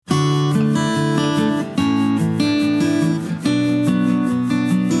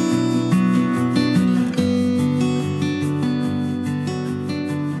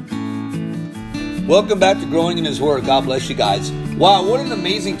Welcome back to Growing in His Word. God bless you guys. Wow, what an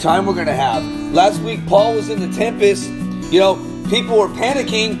amazing time we're going to have. Last week, Paul was in the tempest. People were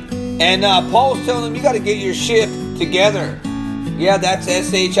panicking, and Paul was telling them, you got to get your ship together. Yeah, that's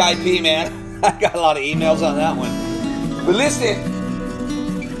SHIP, man. I got a lot of emails on that one. But listen,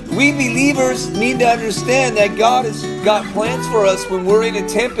 we believers need to understand that God has got plans for us when we're in a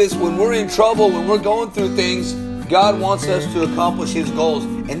tempest, when we're in trouble, when we're going through things. God wants us to accomplish His goals.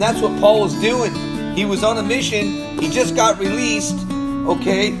 And that's what Paul was doing. He was on a mission. He just got released,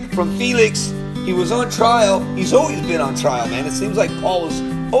 from Felix. He was on trial. He's always been on trial, man. It seems like Paul was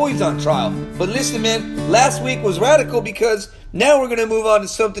always on trial. But listen, man, last week was radical because now we're going to move on to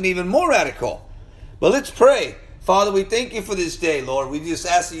something even more radical. But let's pray. Father, we thank you for this day, Lord. We just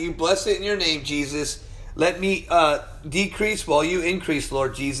ask that you bless it in your name, Jesus. Let me decrease while you increase,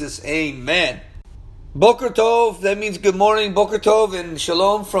 Lord Jesus. Amen. Boker Tov, that means good morning. Boker Tov and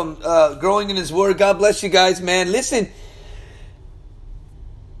Shalom from Growing in His Word. God bless you guys, man. Listen,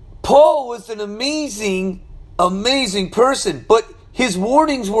 Paul was an amazing person, but his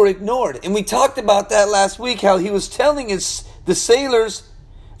warnings were ignored. And we talked about that last week, how he was telling the sailors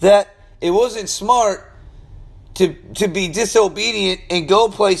that it wasn't smart to be disobedient and go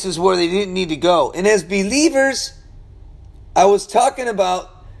places where they didn't need to go. And as believers, I was talking about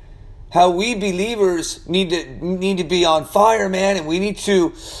how we believers need to be on fire, man, and we need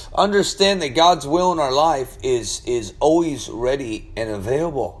to understand that God's will in our life is always ready and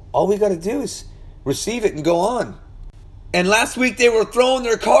available. All we got to do is receive it and go on. And last week they were throwing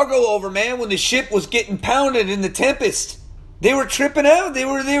their cargo over, man, when the ship was getting pounded in the tempest. They were tripping out. They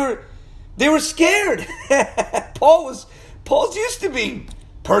were scared. Paul's used to being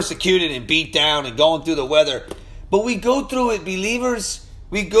persecuted and beat down and going through the weather. But we go through it, believers.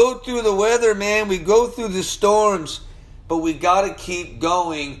 We go through the weather, man. We go through the storms. But we got to keep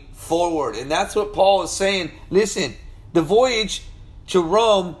going forward. And that's what Paul is saying. Listen, the voyage to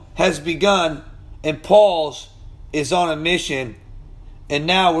Rome has begun. And Paul's is on a mission. And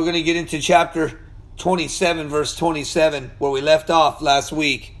now we're going to get into chapter 27, verse 27, where we left off last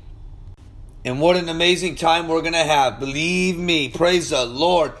week. And what an amazing time we're going to have. Believe me. Praise the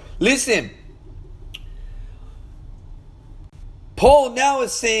Lord. Listen. Paul now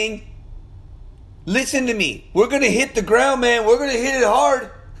is saying, listen to me. We're going to hit the ground, man. We're going to hit it hard.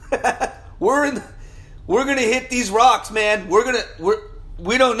 We're going to hit these rocks, man.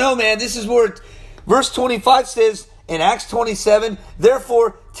 We don't know, man. This is where verse 25 says in Acts 27,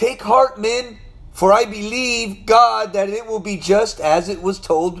 therefore take heart, men, for I believe God that it will be just as it was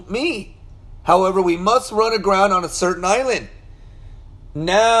told me. However, we must run aground on a certain island.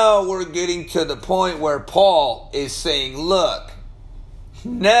 Now we're getting to the point where Paul is saying, look,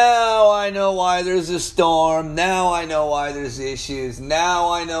 now I know why there's a storm. Now I know why there's issues.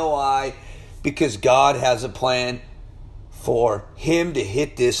 Now I know why. Because God has a plan for him to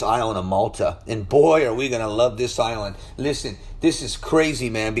hit this island of Malta. And boy, are we going to love this island. Listen, this is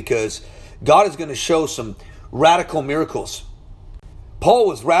crazy, man, because God is going to show some radical miracles. Paul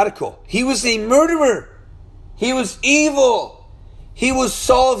was radical. He was a murderer. He was evil. He was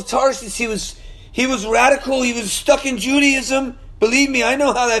Saul of Tarsus. He was radical. He was stuck in Judaism. Believe me, I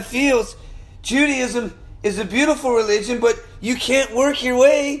know how that feels. Judaism is a beautiful religion, but you can't work your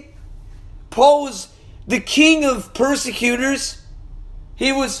way. Paul was the king of persecutors.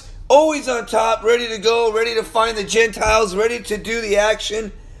 He was always on top, ready to go, ready to find the Gentiles, ready to do the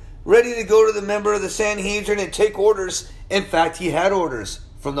action, ready to go to the member of the Sanhedrin and take orders. In fact, he had orders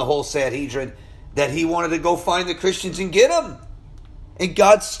from the whole Sanhedrin that he wanted to go find the Christians and get them. And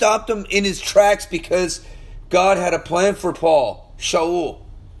God stopped him in his tracks because God had a plan for Paul. Shaul.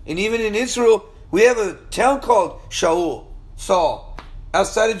 And even in Israel, we have a town called Shaul, Saul,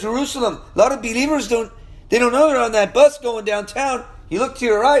 outside of Jerusalem. A lot of believers don't know they're on that bus going downtown. You look to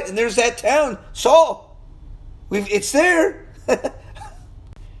your right and there's that town, Saul. It's there.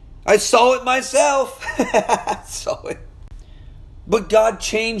 I saw it myself. I saw it. But God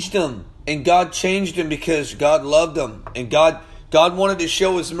changed him. And God changed him because God loved him. And God wanted to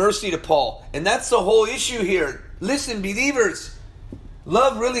show His mercy to Paul. And that's the whole issue here. Listen, believers.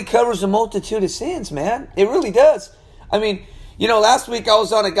 Love really covers a multitude of sins, man. It really does. I mean, last week I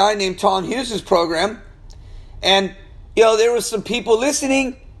was on a guy named Tom Hughes' program. And, there was some people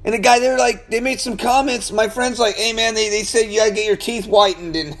listening. And the guy, they made some comments. My friend's like, hey, man, they said you got to get your teeth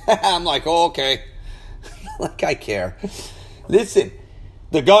whitened. And I'm like, oh, okay. Like, I care. Listen,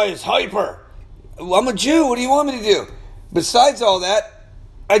 the guy is hyper. I'm a Jew. What do you want me to do? Besides all that,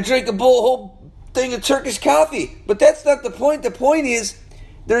 I drank a whole thing of Turkish coffee. But that's not the point. The point is,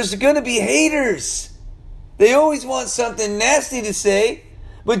 there's going to be haters. They always want something nasty to say.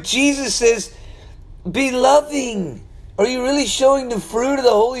 But Jesus says, be loving. Are you really showing the fruit of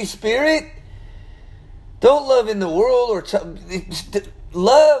the Holy Spirit? Don't love in the world or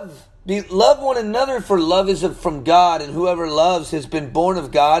love. Love one another, for love is from God, and whoever loves has been born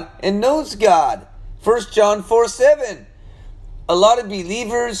of God and knows God. 1 John 4:7. A lot of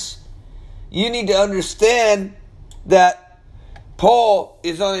believers, you need to understand that Paul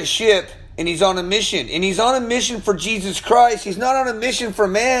is on a ship and he's on a mission. And he's on a mission for Jesus Christ. He's not on a mission for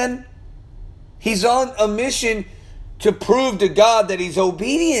man. He's on a mission to prove to God that he's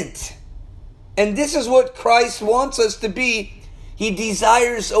obedient. And this is what Christ wants us to be. He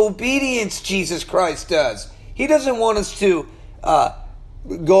desires obedience, Jesus Christ does. He doesn't want us to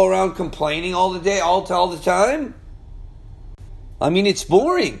go around complaining all the day, all the time. I mean, it's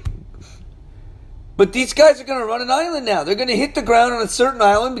boring. But these guys are going to run an island now. They're going to hit the ground on a certain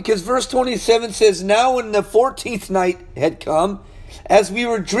island because verse 27 says, now when the 14th night had come, as we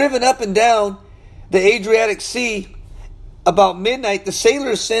were driven up and down the Adriatic Sea, about midnight, the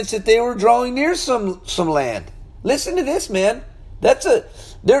sailors sensed that they were drawing near some land. Listen to this, man.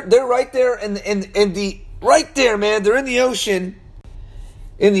 They're right there right there, man. They're in the ocean,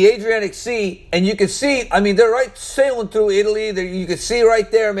 in the Adriatic Sea, and you can see, I mean, they're right sailing through Italy. You can see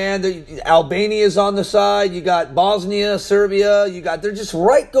right there, man. Albania's on the side. You got Bosnia, Serbia. They're just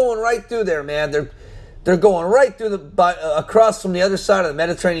going right through there, man. They're going right through across from the other side of the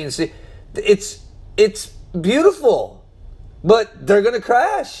Mediterranean Sea. It's beautiful. But they're going to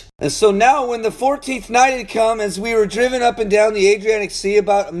crash. And so now when the 14th night had come, as we were driven up and down the Adriatic Sea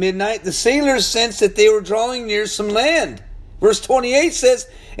about midnight, the sailors sensed that they were drawing near some land. Verse 28 says,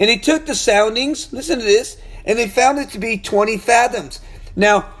 and they took the soundings, listen to this, and they found it to be 20 fathoms.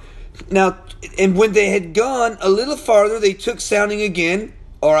 Now, and when they had gone a little farther, they took sounding again,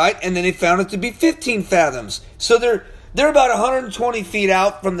 all right, and then they found it to be 15 fathoms. So they're about 120 feet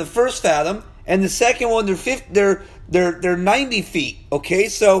out from the first fathom, and the second one, they're 90 feet. Okay,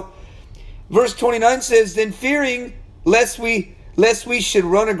 so verse 29 says, then fearing lest we should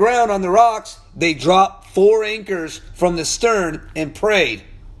run aground on the rocks, they dropped 4 anchors from the stern and prayed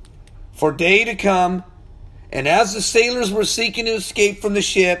for day to come. And as the sailors were seeking to escape from the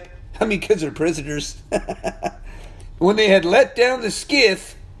ship, because they're prisoners, when they had let down the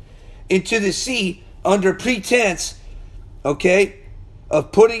skiff into the sea under pretense,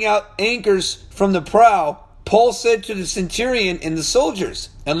 of putting out anchors from the prow, Paul said to the centurion and the soldiers,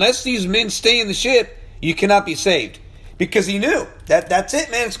 unless these men stay in the ship, you cannot be saved. Because he knew that's it,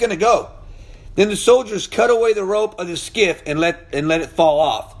 man, it's going to go. Then the soldiers cut away the rope of the skiff and let it fall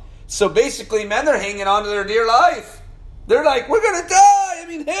off. So basically, man, they're hanging on to their dear life. They're like, we're going to die. I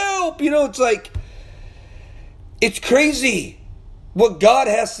mean, help. It's like, it's crazy what God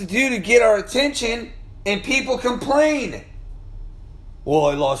has to do to get our attention, and people complain. Well,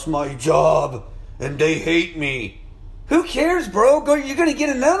 I lost my job and they hate me. Who cares, bro? You're going to get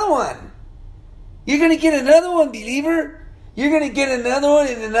another one. You're going to get another one, believer. You're going to get another one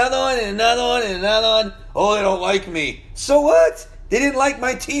and another one and another one and another one. Oh, they don't like me. So what? They didn't like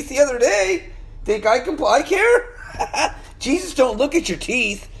my teeth the other day. Think I care? Jesus don't look at your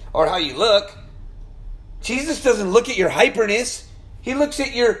teeth or how you look. Jesus doesn't look at your hyperness. He looks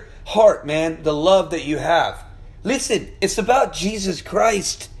at your heart, man, the love that you have. Listen, it's about Jesus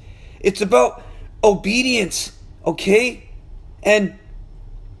Christ. It's about obedience, okay? And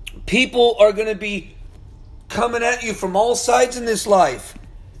people are going to be coming at you from all sides in this life.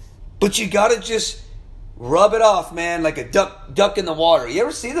 But you got to just rub it off, man, like a duck in the water. You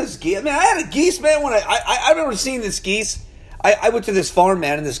ever see this geese? I mean, I had a geese, man, when I remember seeing this geese. I went to this farm,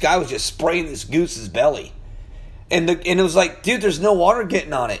 man, and this guy was just spraying this goose's belly. And it was like, dude, there's no water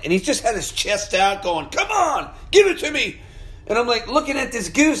getting on it. And he just had his chest out going, come on, give it to me. And I'm like, looking at this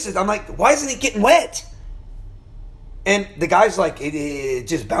goose, and I'm like, why isn't it getting wet? And the guy's like, it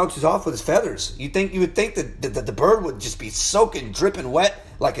just bounces off with his feathers. You would think that the bird would just be soaking, dripping wet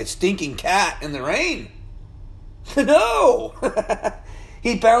like a stinking cat in the rain. No.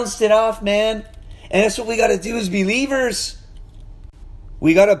 He bounced it off, man. And that's what we got to do as believers.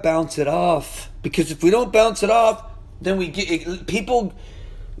 We got to bounce it off. Because if we don't bounce it off, then people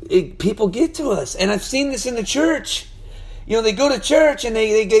get to us. And I've seen this in the church. They go to church and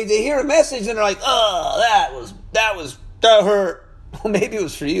they hear a message and they're like, oh, that hurt. Well, maybe it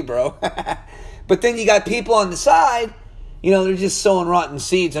was for you, bro. But then you got people on the side, they're just sowing rotten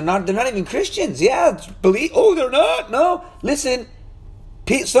seeds. They're not even Christians. Yeah, they're not. No, listen,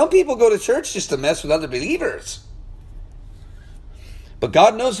 some people go to church just to mess with other believers. But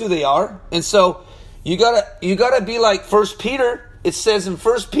God knows who they are. And so you gotta be like 1 Peter. It says in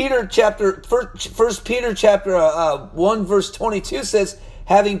 1 Peter chapter 1 verse 22 says,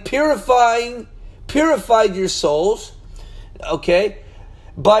 having purified purified your souls, okay,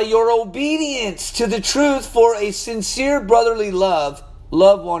 by your obedience to the truth for a sincere brotherly love.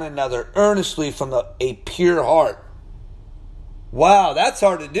 Love one another earnestly from a pure heart. Wow, that's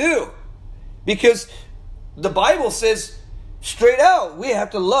hard to do. Because the Bible says straight out, we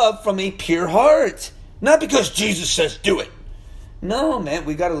have to love from a pure heart. Not because Jesus says do it. No, man,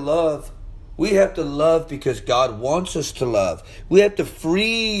 we got to love. We have to love because God wants us to love. We have to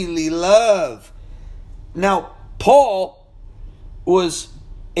freely love. Now, Paul was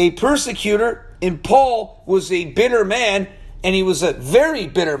a persecutor, and Paul was a bitter man, and he was a very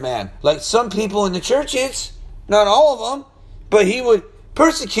bitter man. Like some people in the churches, not all of them, but he would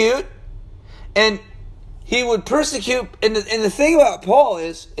persecute, and he would persecute. And the thing about Paul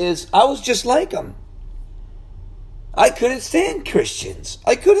is I was just like him. I couldn't stand Christians.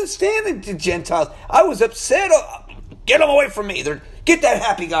 I couldn't stand the Gentiles. I was upset. Get them away from me. Get that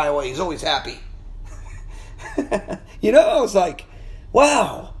happy guy away. He's always happy. I was like,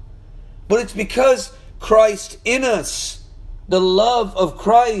 wow. But it's because Christ in us. The love of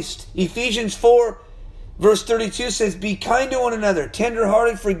Christ. Ephesians 4 verse 32 says, be kind to one another,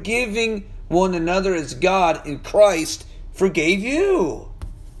 tenderhearted, forgiving one another as God in Christ forgave you.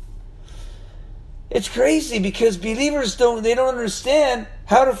 It's crazy because believers don't understand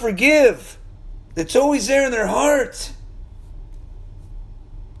how to forgive. It's always there in their heart.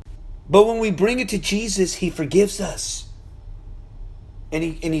 But when we bring it to Jesus, He forgives us. And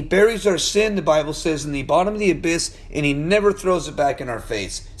he buries our sin, the Bible says, in the bottom of the abyss, and He never throws it back in our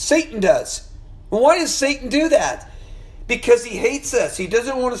face. Satan does. Well, why does Satan do that? Because he hates us. He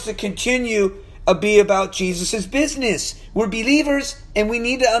doesn't want us to continue to be about Jesus' business. We're believers, and we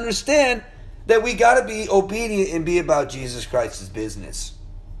need to understand that we got to be obedient and be about Jesus Christ's business.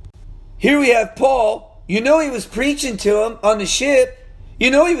 Here we have Paul. He was preaching to him on the ship. He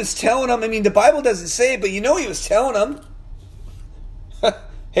was telling him. The Bible doesn't say it, but he was telling him.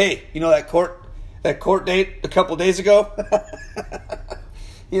 Hey, that court date a couple days ago?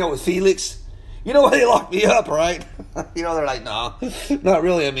 With Felix? Why they locked me up, right? They're like, no, not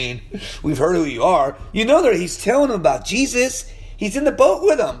really. We've heard who you are. That he's telling them about Jesus. He's in the boat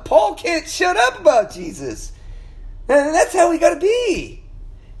with them. Paul can't shut up about Jesus. And that's how we got to be.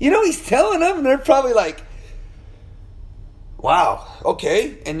 He's telling them, and they're probably like, wow,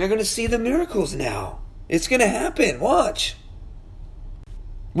 okay. And they're going to see the miracles now. It's going to happen. Watch.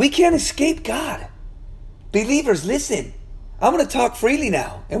 We can't escape God. Believers, listen. I'm going to talk freely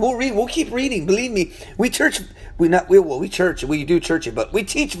now, and we'll read. We'll keep reading. Believe me, we do church it, but we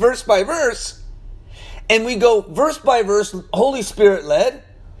teach verse by verse, and we go verse by verse, Holy Spirit led,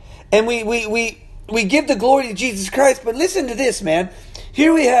 and we give the glory to Jesus Christ. But listen to this, man.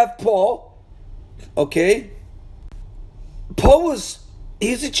 Here we have Paul. Okay,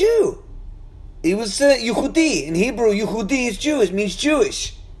 he's a Jew. He was Yehudi. In Hebrew, Yehudi is Jewish, means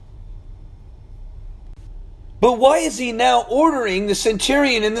Jewish. But why is he now ordering the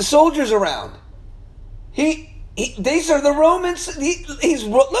centurion and the soldiers around? These are the Romans. Look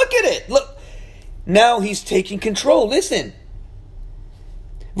at it. Look. Now he's taking control. Listen.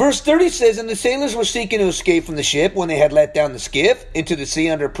 Verse 30 says, and the sailors were seeking to escape from the ship when they had let down the skiff into the sea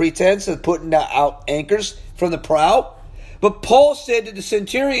under pretense of putting out anchors from the prow. But Paul said to the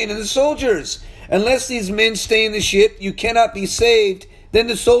centurion and the soldiers, unless these men stay in the ship, you cannot be saved. Then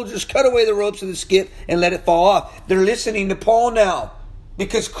the soldiers cut away the ropes of the skip and let it fall off. They're listening to Paul now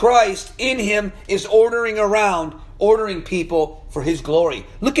because Christ in him is ordering people for His glory.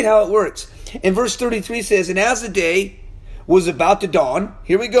 Look at how it works. In verse 33 says, and as the day was about to dawn,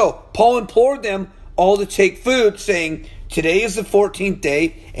 here we go, Paul implored them all to take food, saying, today is the 14th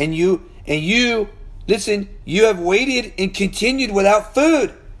day, and you, listen, you have waited and continued without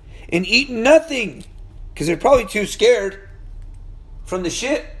food and eaten nothing, because they're probably too scared from the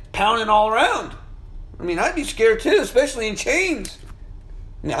ship pounding all around. I'd be scared too, especially in chains.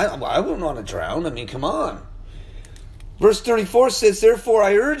 I wouldn't want to drown. Come on. Verse 34 says, therefore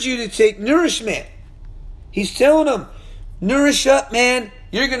I urge you to take nourishment. He's telling them, nourish up, man.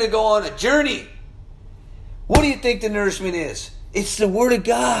 You're going to go on a journey. What do you think the nourishment is? It's the Word of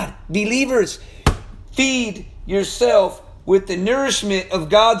God. Believers, feed yourself with the nourishment of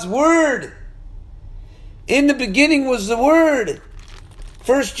God's Word. In the beginning was the Word.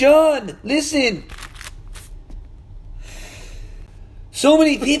 1 John, listen. So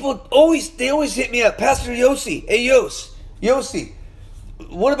many people always hit me up. Pastor Yossi, hey Yossi,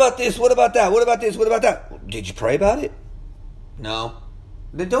 what about this? What about that? What about this? What about that? Did you pray about it? No.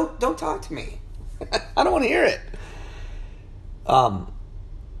 Then don't talk to me. I don't want to hear it.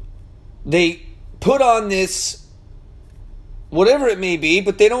 They put on this whatever it may be,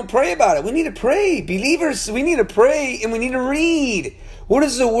 but they don't pray about it. We need to pray. Believers, we need to pray and we need to read. What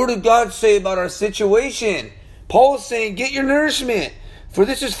does the Word of God say about our situation? Paul is saying, get your nourishment, for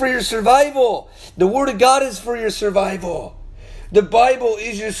this is for your survival. The Word of God is for your survival. The Bible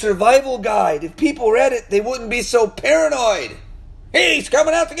is your survival guide. If people read it, they wouldn't be so paranoid. Hey, he's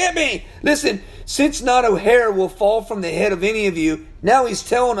coming out to get me. Listen, since not a hair will fall from the head of any of you, now he's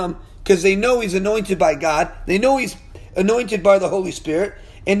telling them, because they know he's anointed by God. They know he's anointed by the Holy Spirit.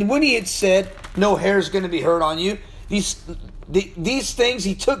 And when he had said, no hair is going to be hurt on you, these things,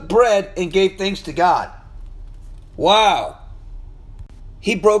 he took bread and gave thanks to God. Wow.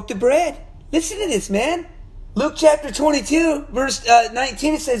 He broke the bread. Listen to this, man. Luke chapter 22, verse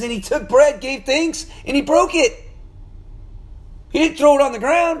 19, it says, and he took bread, gave thanks, and he broke it. He didn't throw it on the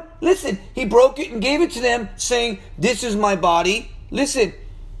ground. Listen, he broke it and gave it to them, saying, this is my body. Listen,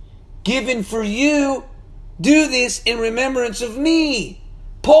 given for you. Do this in remembrance of me.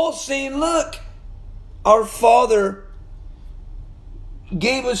 Paul's saying, look, our Father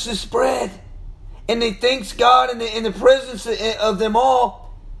gave us this bread. And they thanked God in the presence of them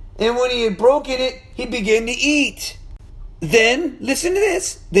all. And when he had broken it, he began to eat. Then, listen to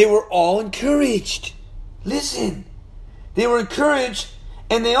this, they were all encouraged. Listen, they were encouraged,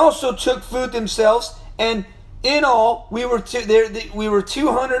 and they also took food themselves, and in all, we were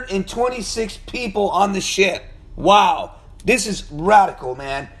 226 people on the ship. Wow, this is radical,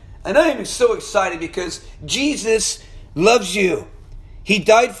 man. And I am so excited because Jesus loves you. He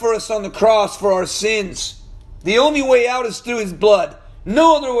died for us on the cross for our sins. The only way out is through his blood.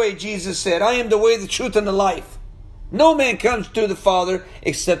 No other way, Jesus said. I am the way, the truth, and the life. No man comes to the Father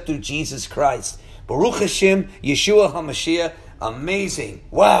except through Jesus Christ. Baruch Hashem, Yeshua HaMashiach. Amazing.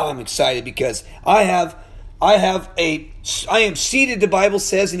 Wow, I'm excited because I am seated, the Bible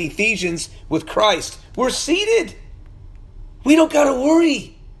says in Ephesians, with Christ. We're seated. We don't got to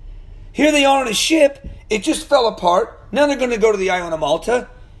worry. Here they are on a ship. It just fell apart. Now they're going to go to the island of Malta.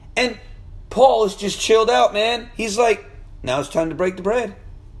 And Paul is just chilled out, man. He's like, now it's time to break the bread.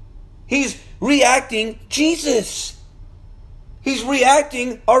 He's reacting Jesus. He's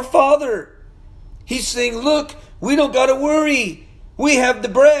reacting our Father. He's saying, look, we don't got to worry. We have the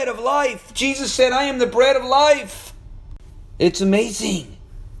bread of life. Jesus said, I am the bread of life. It's amazing.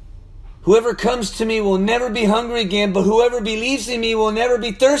 Whoever comes to me will never be hungry again, but whoever believes in me will never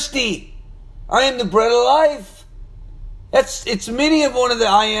be thirsty. I am the bread of life. It's many of one of the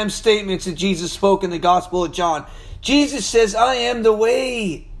I am statements that Jesus spoke in the Gospel of John. Jesus says, I am the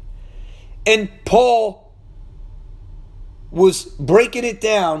way. And Paul was breaking it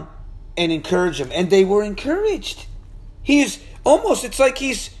down and encouraging them. And they were encouraged. It's like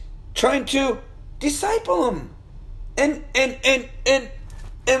he's trying to disciple them. And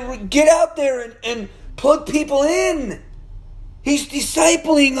get out there and plug people in. He's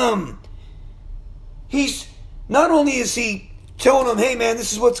discipling them. Not only is he telling them, hey man,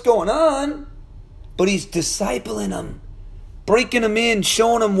 this is what's going on, but he's discipling them, breaking them in,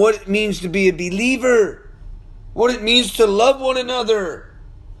 showing them what it means to be a believer, what it means to love one another,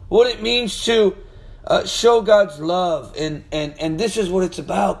 what it means to show God's love. And this is what it's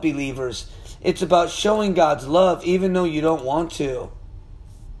about, believers. It's about showing God's love even though you don't want to.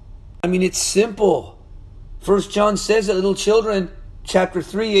 I mean, it's simple. 1 John says that, little children, chapter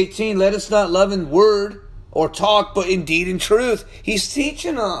 3:18, let us not love in word or talk, but in deed and truth. He's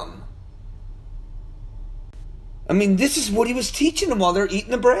teaching them. I mean, this is what he was teaching them while they're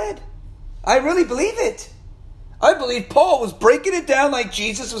eating the bread. I really believe it. I believe Paul was breaking it down like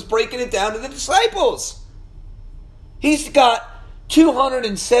Jesus was breaking it down to the disciples. He's got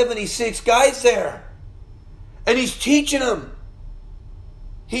 276 guys there. And he's teaching them.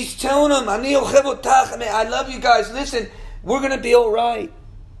 He's telling them, I love you guys. Listen, we're going to be all right.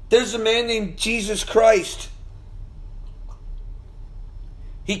 There's a man named Jesus Christ.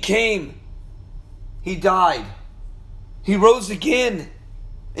 He came. He died. He rose again.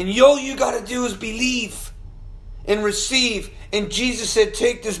 And all you got to do is believe and receive. And Jesus said,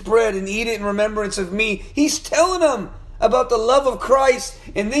 take this bread and eat it in remembrance of me. He's telling them about the love of Christ.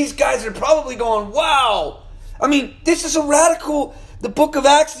 And these guys are probably going, wow. I mean, this is a radical... The book of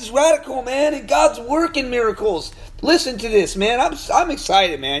Acts is radical, man, and God's working miracles. Listen to this, man. I'm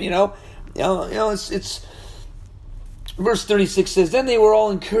excited, man. It's verse 36 says, then they were all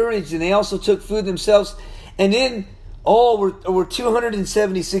encouraged, and they also took food themselves, and then all were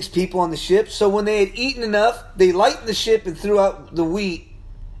 276 people on the ship. So when they had eaten enough, they lightened the ship and threw out the wheat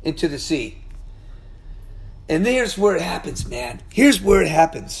into the sea. And here's where it happens, man. Here's where it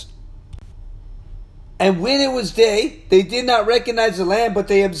happens. And when it was day, they did not recognize the land, but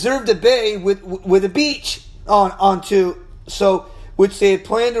they observed a bay with a beach onto which they had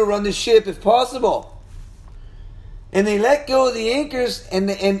planned to run the ship if possible. And they let go of the anchors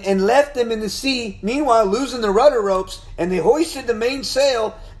and left them in the sea, meanwhile losing the rudder ropes, and they hoisted the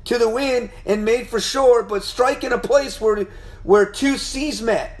mainsail to the wind and made for shore, but striking a place where two seas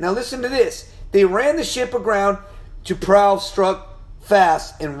met. Now listen to this. They ran the ship aground to prow struck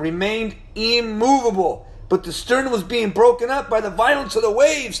fast and remained immovable. But the stern was being broken up by the violence of the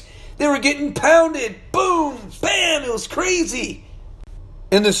waves. They were getting pounded. Boom, bam, it was crazy.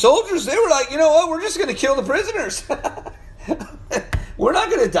 And the soldiers, they were like, you know what, we're just going to kill the prisoners. We're not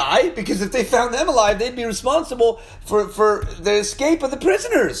going to die, because if they found them alive, they'd be responsible for the escape of the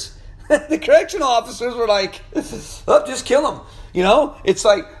prisoners. The correctional officers were like, oh, just kill them. You know, it's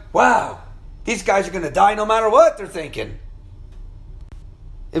like, wow, these guys are going to die no matter what, they're thinking.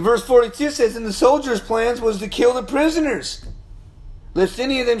 In verse 42 says, and the soldiers' plans was to kill the prisoners, lest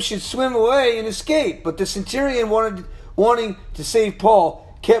any of them should swim away and escape. But the centurion, wanting to save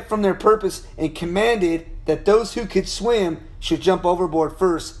Paul, kept from their purpose and commanded that those who could swim should jump overboard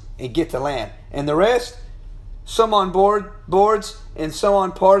first and get to land. And the rest, some on boards and some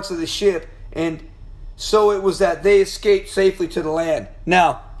on parts of the ship. And so it was that they escaped safely to the land.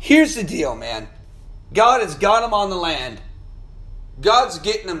 Now, here's the deal, man. God has got them on the land. God's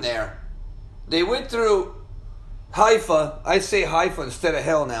getting them there. They went through Haifa. I say Haifa instead of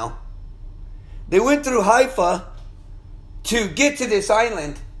hell now. They went through Haifa to get to this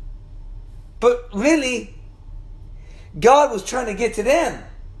island. But really, God was trying to get to them.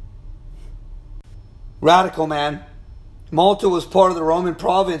 Radical, man. Malta was part of the Roman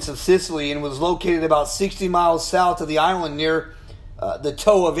province of Sicily and was located about 60 miles south of the island near the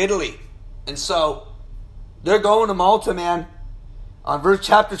toe of Italy. And so, they're going to Malta, man. On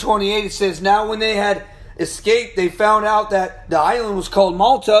chapter 28, it says, now when they had escaped, they found out that the island was called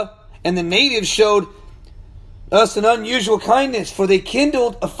Malta, and the natives showed us an unusual kindness, for they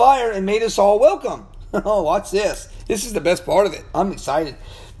kindled a fire and made us all welcome. Oh, watch this. This is the best part of it. I'm excited.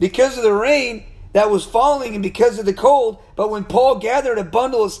 Because of the rain that was falling and because of the cold, but when Paul gathered a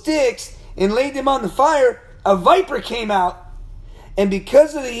bundle of sticks and laid them on the fire, a viper came out. And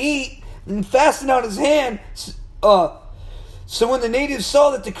because of the heat, and fastened on his hand, so when the natives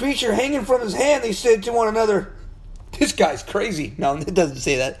saw that the creature hanging from his hand, they said to one another, this guy's crazy. No, it doesn't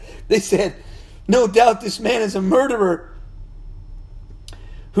say that. They said, no doubt this man is a murderer,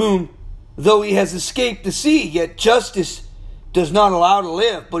 whom, though he has escaped the sea, yet justice does not allow to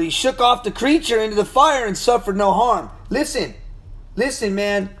live. But he shook off the creature into the fire and suffered no harm. Listen,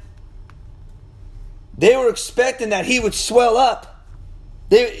 man. They were expecting that he would swell up,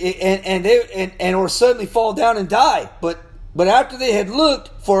 or suddenly fall down and die. But after they had looked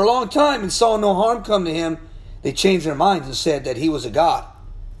for a long time and saw no harm come to him, they changed their minds and said that he was a god.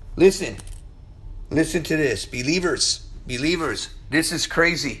 Listen to this. Believers, this is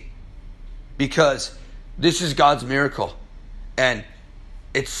crazy, because this is God's miracle. And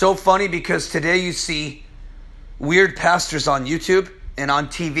it's so funny because today you see weird pastors on YouTube and on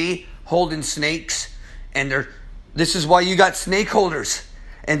TV holding snakes, and this is why you got snake holders,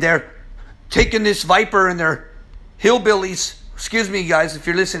 and they're taking this viper and they're hillbillies. Excuse me, guys, if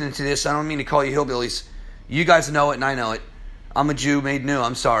you're listening to this, I don't mean to call you hillbillies. You guys know it and I know it. I'm a Jew made new.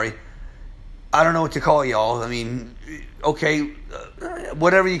 I'm sorry. I don't know what to call y'all. I mean, okay,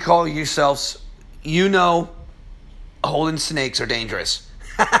 whatever you call yourselves, you know holding snakes are dangerous.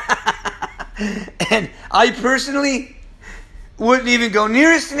 And I personally wouldn't even go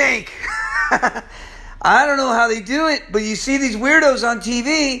near a snake. I don't know how they do it, but you see these weirdos on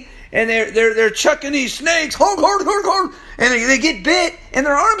TV, and they're chucking these snakes, and they get bit, and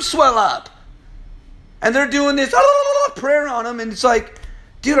their arms swell up, and they're doing this prayer on them, and it's like,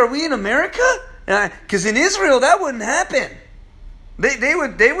 dude, are we in America? Because in Israel that wouldn't happen. They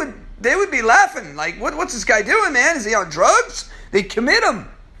would be laughing like, what's this guy doing, man? Is he on drugs? They'd commit him.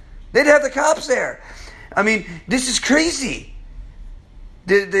 They'd have the cops there. I mean, this is crazy.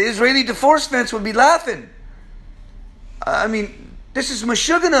 The Israeli divorce fence would be laughing. I mean, this is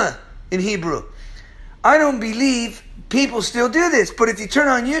mashugana in Hebrew. I don't believe people still do this, but if you turn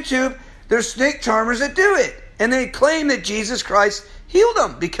on YouTube, there's snake charmers that do it. And they claim that Jesus Christ healed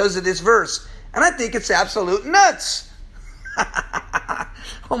them because of this verse. And I think it's absolute nuts.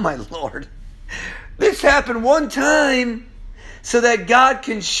 Oh my Lord. This happened one time so that God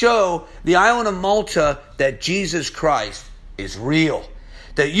can show the island of Malta that Jesus Christ is real.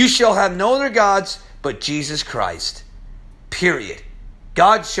 That you shall have no other gods but Jesus Christ. Period.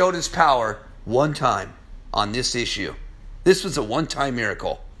 God showed his power one time on this issue. This was a one-time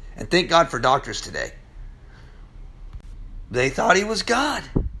miracle. And thank God for doctors today. They thought he was God.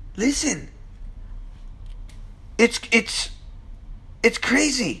 Listen. It's it's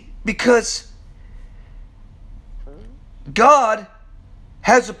crazy because God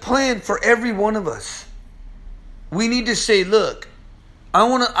has a plan for every one of us. We need to say, look, I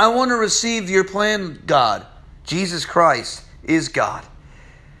want to receive your plan, God. Jesus Christ is God.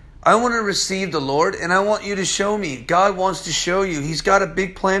 I want to receive the Lord, and I want you to show me. God wants to show you. He's got a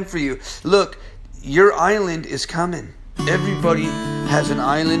big plan for you. Look, your island is coming. Everybody has an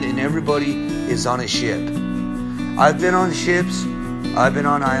island, and everybody is on a ship. I've been on ships. I've been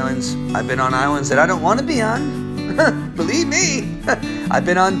on islands. I've been on islands that I don't want to be on. Believe me. I've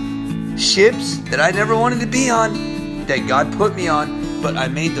been on ships that I never wanted to be on, that God put me on, but I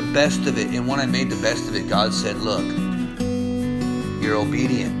made the best of it. And when I made the best of it, God said, look, you're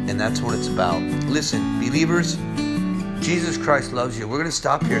obedient, and that's what it's about. Listen, believers, Jesus Christ loves you. We're going to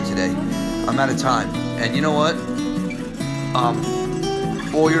stop here today. I'm out of time. And you know what?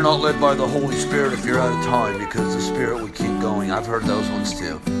 Well, you're not led by the Holy Spirit if you're out of time, because the Spirit would keep going. I've heard those ones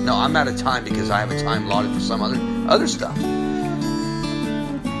too. No, I'm out of time because I have a time allotted for some other stuff.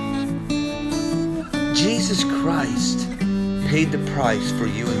 Jesus Christ paid the price for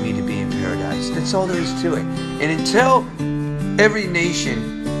you and me to be in paradise. That's all there is to it. And until every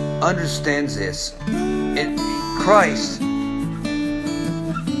nation understands this, Christ,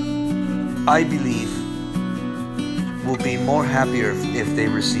 I believe, will be more happier if they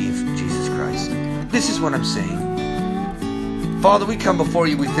receive Jesus Christ. This is what I'm saying. Father, we come before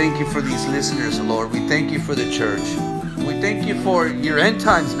you. We thank you for these listeners, Lord. We thank you for the church. We thank you for your end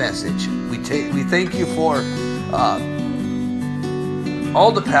times message. We thank you for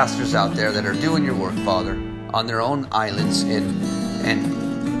all the pastors out there that are doing your work, Father, on their own islands.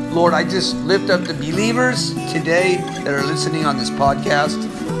 And Lord, I just lift up the believers today that are listening on this podcast.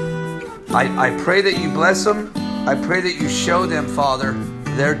 I pray that you bless them. I pray that you show them, Father,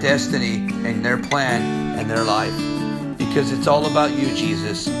 their destiny and their plan and their life. Because it's all about you,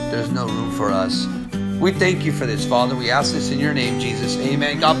 Jesus. There's no room for us. We thank you for this, Father. We ask this in your name, Jesus.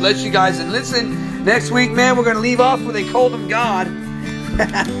 Amen. God bless you guys. And listen, next week, man, we're going to leave off where they called him God.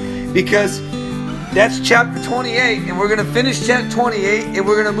 Because that's chapter 28. And we're going to finish chapter 28. And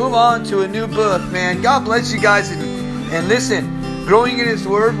we're going to move on to a new book, man. God bless you guys. And listen, Growing in His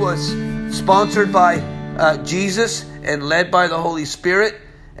Word was sponsored by Jesus and led by the Holy Spirit.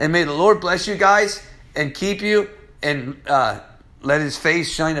 And may the Lord bless you guys and keep you and let His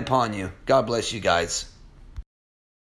face shine upon you. God bless you guys.